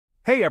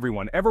Hey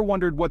everyone, ever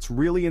wondered what's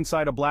really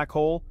inside a black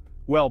hole?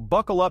 Well,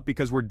 buckle up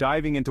because we're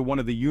diving into one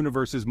of the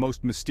universe's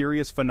most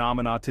mysterious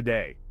phenomena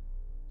today.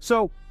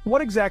 So,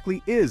 what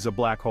exactly is a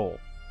black hole?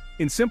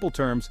 In simple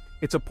terms,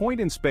 it's a point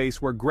in space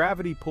where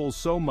gravity pulls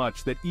so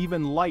much that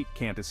even light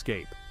can't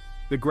escape.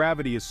 The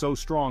gravity is so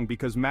strong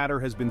because matter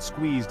has been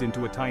squeezed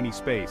into a tiny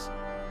space.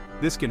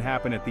 This can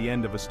happen at the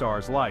end of a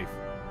star's life.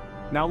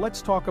 Now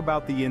let's talk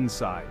about the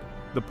inside,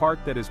 the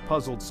part that has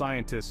puzzled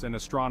scientists and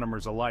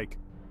astronomers alike.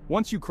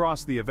 Once you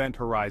cross the event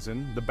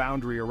horizon, the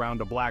boundary around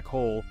a black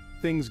hole,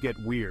 things get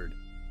weird.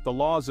 The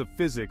laws of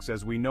physics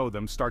as we know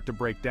them start to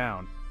break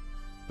down.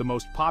 The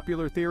most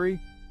popular theory?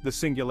 The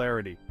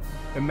singularity.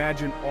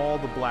 Imagine all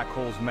the black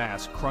hole's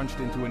mass crunched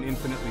into an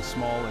infinitely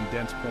small and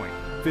dense point.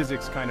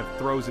 Physics kind of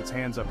throws its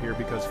hands up here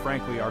because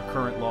frankly our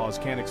current laws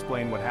can't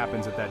explain what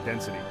happens at that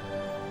density.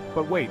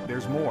 But wait,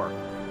 there's more.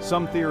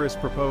 Some theorists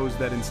propose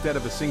that instead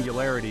of a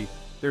singularity,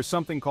 there's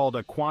something called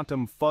a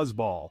quantum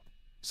fuzzball.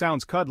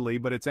 Sounds cuddly,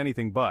 but it's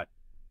anything but.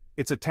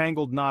 It's a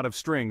tangled knot of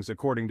strings,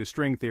 according to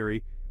string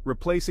theory,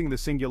 replacing the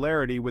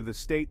singularity with a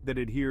state that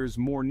adheres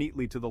more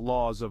neatly to the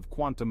laws of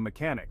quantum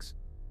mechanics.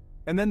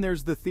 And then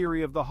there's the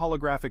theory of the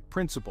holographic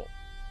principle,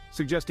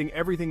 suggesting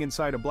everything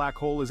inside a black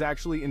hole is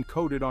actually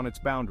encoded on its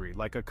boundary,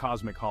 like a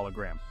cosmic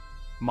hologram.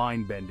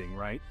 Mind-bending,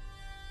 right?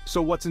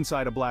 So what's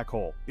inside a black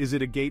hole? Is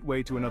it a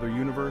gateway to another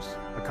universe,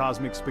 a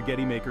cosmic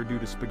spaghetti maker due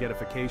to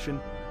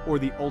spaghettification, or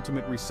the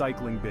ultimate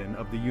recycling bin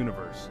of the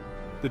universe?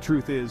 The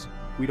truth is,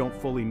 we don't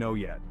fully know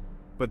yet,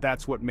 but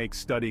that's what makes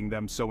studying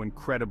them so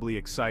incredibly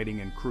exciting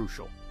and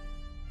crucial.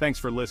 Thanks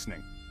for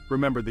listening.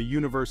 Remember, the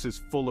universe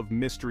is full of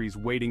mysteries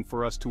waiting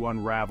for us to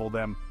unravel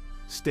them.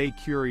 Stay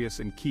curious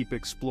and keep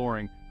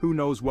exploring. Who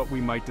knows what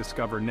we might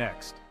discover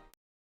next?